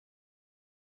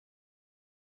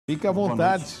Fique à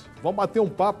vontade. Vamos bater um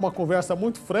papo, uma conversa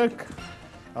muito franca.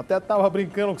 Até estava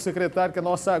brincando com o secretário que a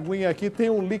nossa aguinha aqui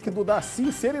tem um líquido da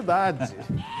sinceridade.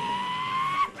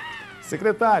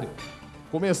 Secretário,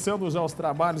 começando já os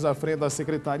trabalhos à frente da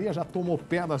secretaria, já tomou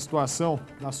pé da situação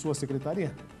na sua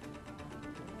secretaria?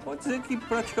 Pode dizer que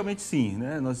praticamente sim,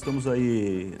 né? Nós estamos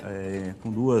aí com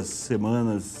 2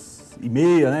 semanas e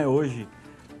meia, né? Hoje,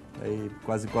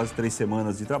 quase 3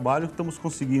 semanas de trabalho. Estamos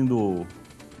conseguindo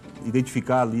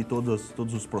identificar ali todos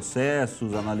os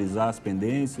processos, analisar as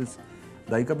pendências,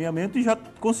 dar encaminhamento e já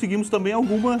conseguimos também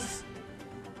algumas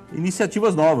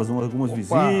iniciativas novas, algumas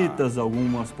visitas,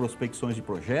 algumas prospecções de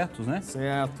projetos, né?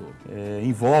 Certo.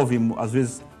 Envolve, às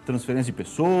vezes, transferência de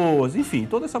pessoas, enfim,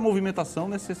 toda essa movimentação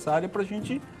necessária para a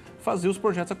gente fazer os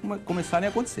projetos começarem a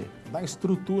acontecer. Da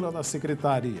estrutura da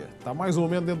secretaria, está mais ou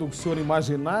menos dentro do que o senhor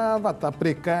imaginava? Está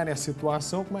precária a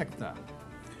situação? Como é que está?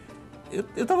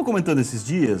 Eu estava comentando esses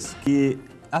dias que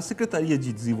a Secretaria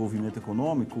de Desenvolvimento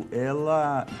Econômico,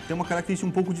 ela tem uma característica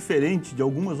um pouco diferente de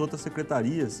algumas outras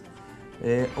secretarias,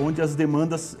 onde as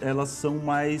demandas elas são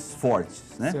mais fortes,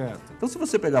 né? Certo. Então, se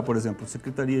você pegar, por exemplo,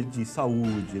 Secretaria de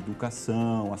Saúde,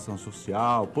 Educação, Ação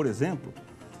Social, por exemplo,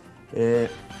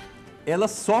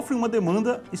 elas sofrem uma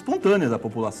demanda espontânea da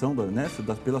população, né,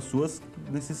 pelas suas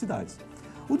necessidades.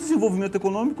 O desenvolvimento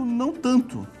econômico, não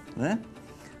tanto, né?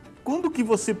 Quando que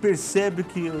você percebe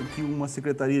que uma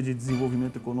Secretaria de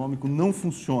Desenvolvimento Econômico não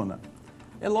funciona?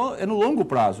 É no longo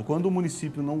prazo, quando o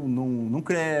município não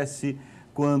cresce,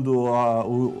 quando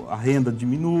a renda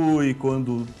diminui,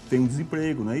 quando tem um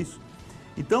desemprego, não é isso?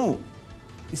 Então,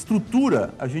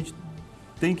 estrutura, a gente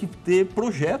tem que ter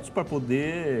projetos para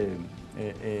poder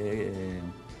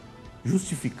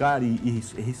justificar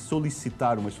e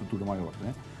solicitar uma estrutura maior,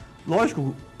 né?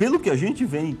 Lógico, pelo que a gente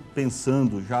vem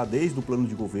pensando já desde o plano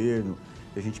de governo,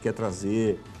 que a gente quer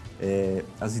trazer,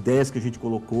 as ideias que a gente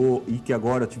colocou e que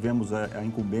agora tivemos a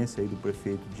incumbência aí do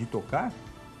prefeito de tocar,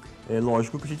 é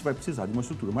lógico que a gente vai precisar de uma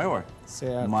estrutura maior.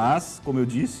 Certo. Mas, como eu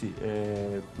disse,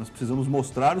 nós precisamos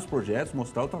mostrar os projetos,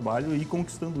 mostrar o trabalho e ir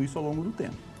conquistando isso ao longo do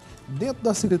tempo. Dentro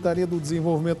da Secretaria do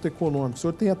Desenvolvimento Econômico, o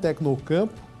senhor tem a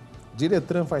TECNOCAMPO,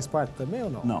 Diretran faz parte também ou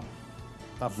não? Não.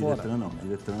 Está fora? Diretran não,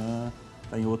 Diretran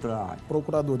está em outra área.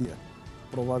 Procuradoria,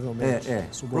 provavelmente.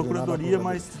 Procuradoria,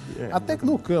 mas... A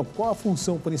TECNOCAMPO, qual a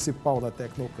função principal da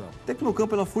TECNOCAMPO? A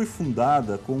TECNOCAMPO ela foi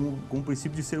fundada com o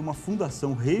princípio de ser uma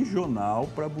fundação regional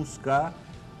para buscar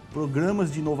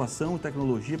programas de inovação e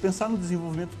tecnologia, pensar no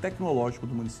desenvolvimento tecnológico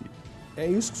do município. É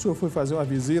isso que o senhor foi fazer uma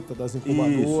visita das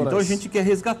incubadoras? Isso, então a gente quer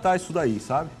resgatar isso daí,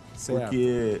 sabe? Certo.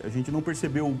 Porque a gente não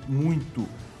percebeu muito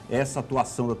essa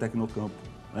atuação da TECNOCAMPO,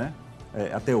 né?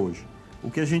 Até hoje. O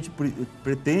que a gente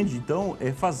pretende, então,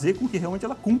 é fazer com que realmente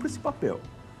ela cumpra esse papel.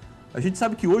 A gente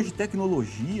sabe que hoje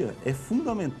tecnologia é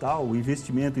fundamental, o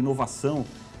investimento, inovação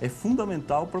é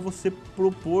fundamental para você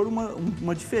propor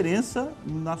uma diferença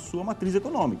na sua matriz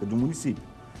econômica de um município,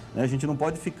 né? A gente não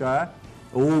pode ficar,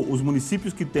 ou os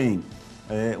municípios que têm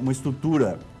uma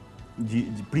estrutura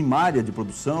de primária de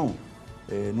produção,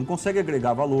 não consegue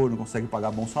agregar valor, não consegue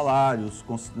pagar bons salários,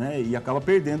 né, e acaba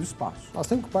perdendo espaço. Nós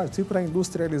temos que partir para a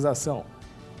industrialização.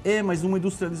 Mas uma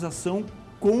industrialização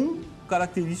com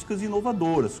características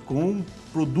inovadoras, com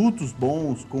produtos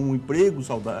bons, com empregos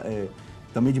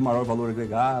também de maior valor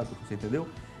agregado, você entendeu?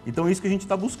 Então é isso que a gente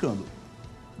está buscando.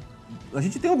 A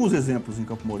gente tem alguns exemplos em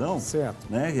Campo Mourão, certo,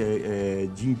 né,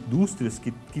 de indústrias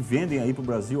que vendem aí para o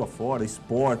Brasil afora,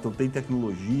 exportam, têm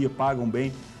tecnologia, pagam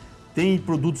bem. Tem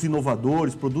produtos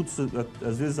inovadores, produtos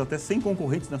às vezes até sem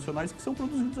concorrentes nacionais que são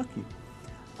produzidos aqui.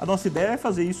 A nossa ideia é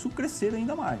fazer isso crescer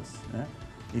ainda mais, né?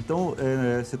 Então,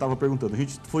 você estava perguntando, a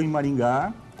gente foi em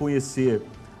Maringá conhecer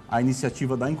a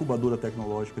iniciativa da incubadora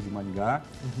tecnológica de Maringá.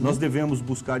 Uhum. Nós devemos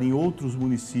buscar em outros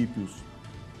municípios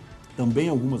também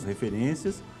algumas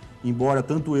referências, embora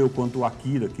tanto eu quanto o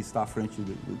Akira, que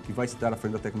vai estar à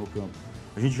frente da TECNOCAMPO,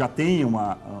 a gente já tenha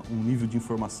um nível de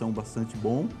informação bastante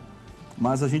bom.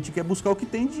 Mas a gente quer buscar o que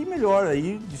tem de melhor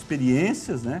aí, de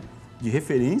experiências, né, de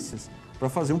referências, para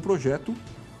fazer um projeto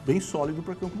bem sólido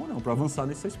para Campo Mourão, para avançar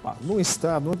nesse espaço. No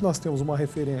estado, onde nós temos uma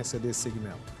referência desse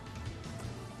segmento?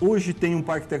 Hoje tem um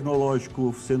parque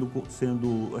tecnológico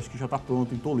acho que já está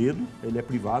pronto em Toledo, ele é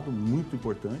privado, muito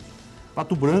importante.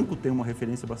 Pato Branco tem uma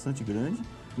referência bastante grande,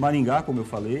 Maringá, como eu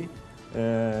falei,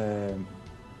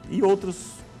 e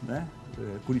outros, né?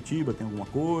 Curitiba tem alguma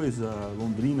coisa,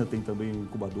 Londrina tem também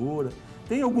incubadora,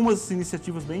 tem algumas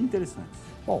iniciativas bem interessantes.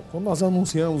 Bom, quando nós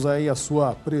anunciamos aí a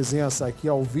sua presença aqui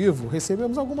ao vivo,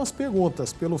 recebemos algumas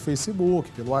perguntas pelo Facebook,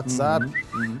 pelo WhatsApp.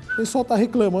 O pessoal está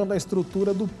reclamando da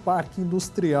estrutura do parque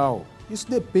industrial. Isso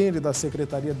depende da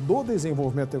Secretaria do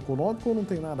Desenvolvimento Econômico ou não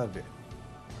tem nada a ver?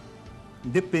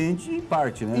 Depende em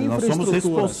parte, né? Nós somos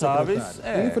responsáveis...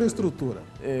 Infraestrutura.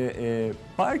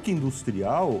 Parque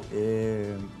industrial,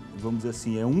 vamos dizer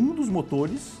assim, é um dos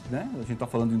motores, né? A gente está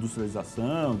falando de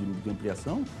industrialização, de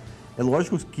ampliação. É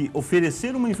lógico que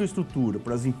oferecer uma infraestrutura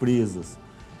para as empresas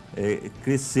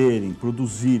crescerem,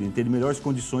 produzirem, terem melhores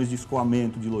condições de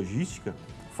escoamento, de logística,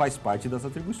 faz parte das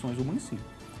atribuições do município.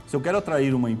 Se eu quero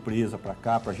atrair uma empresa para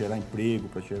cá, para gerar emprego,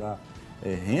 para gerar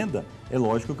renda, é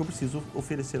lógico que eu preciso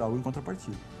oferecer algo em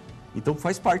contrapartida. Então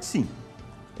faz parte, sim.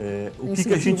 O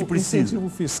que a gente precisa? Incentivo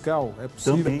fiscal é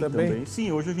possível também?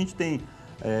 Sim, hoje a gente tem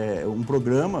um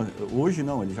programa, hoje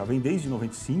não, ele já vem desde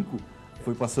 95,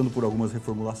 foi passando por algumas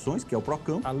reformulações, que é o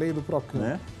Procampo. A lei do Procampo.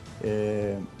 Né?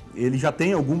 Ele já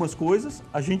tem algumas coisas,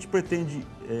 a gente pretende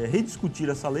rediscutir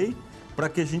essa lei para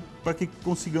que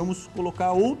consigamos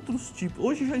colocar outros tipos.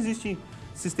 Hoje já existem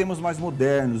sistemas mais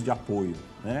modernos de apoio,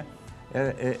 né?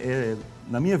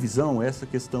 Na minha visão, essa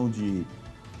questão de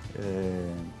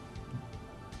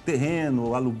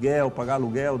terreno, aluguel, pagar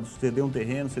aluguel, ceder um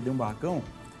terreno, ceder um barracão,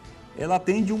 ela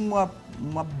atende uma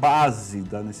base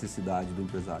da necessidade do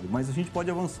empresário, mas a gente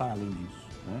pode avançar além disso,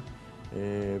 né?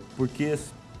 Porque,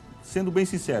 sendo bem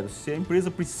sincero, se a empresa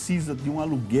precisa de um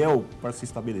aluguel para se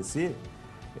estabelecer,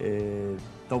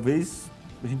 talvez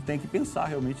a gente tenha que pensar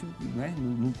realmente, né?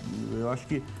 Eu acho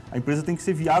que a empresa tem que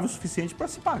ser viável o suficiente para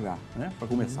se pagar, né? Para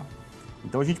começar.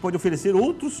 Então a gente pode oferecer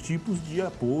outros tipos de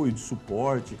apoio, de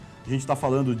suporte. A gente está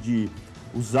falando de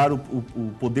usar o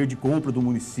poder de compra do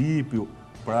município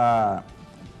para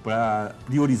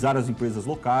priorizar as empresas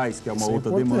locais, que é uma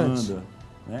outra demanda,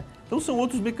 né? Então são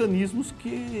outros mecanismos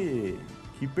que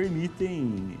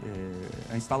permitem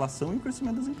a instalação e o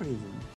crescimento das empresas, né?